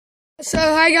So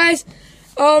hi guys,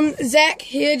 Zach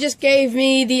here just gave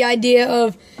me the idea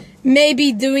of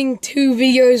maybe doing 2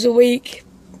 videos a week,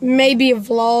 maybe a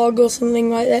vlog or something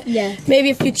like that. Yeah.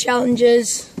 Maybe a few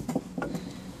challenges.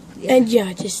 Yeah. And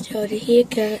yeah, just hold a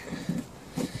haircut.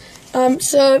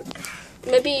 So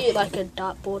Maybe like a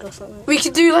dartboard or something. we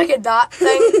could do like a dart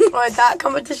thing or a dart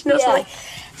competition or Yeah.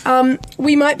 something.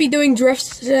 We might be doing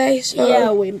drifts today, so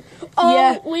yeah,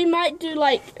 we might do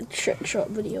like a trick shot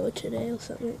video today or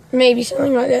something. maybe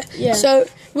something like that. Yeah. So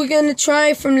we're gonna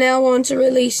try from now on to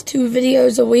release 2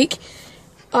 videos a week.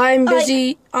 I'm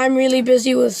busy. I'm really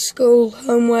busy with school,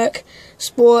 homework,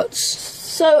 sports.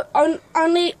 So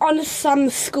only on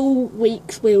some school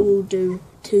weeks we will do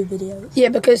 2 videos. Yeah,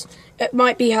 because it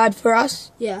might be hard for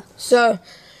us. Yeah. So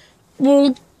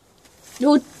we'll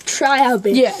try our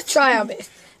best. yeah try our best.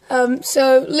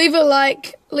 So leave a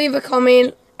like, leave a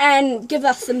comment, And give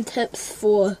us some tips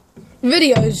for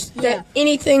videos that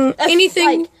anything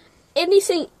like,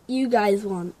 anything you guys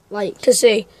want. Like to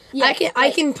see. Yeah,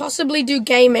 I can possibly do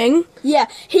gaming. yeah,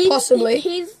 Possibly.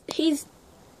 He's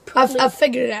probably, I've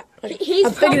figured it out.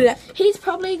 I've figured it out. He's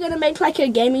probably gonna make like a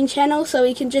gaming channel so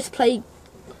he can just play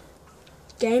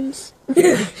games.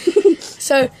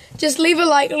 So just leave a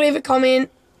like, leave a comment,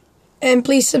 and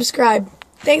please subscribe.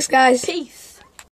 Thanks, guys. Peace.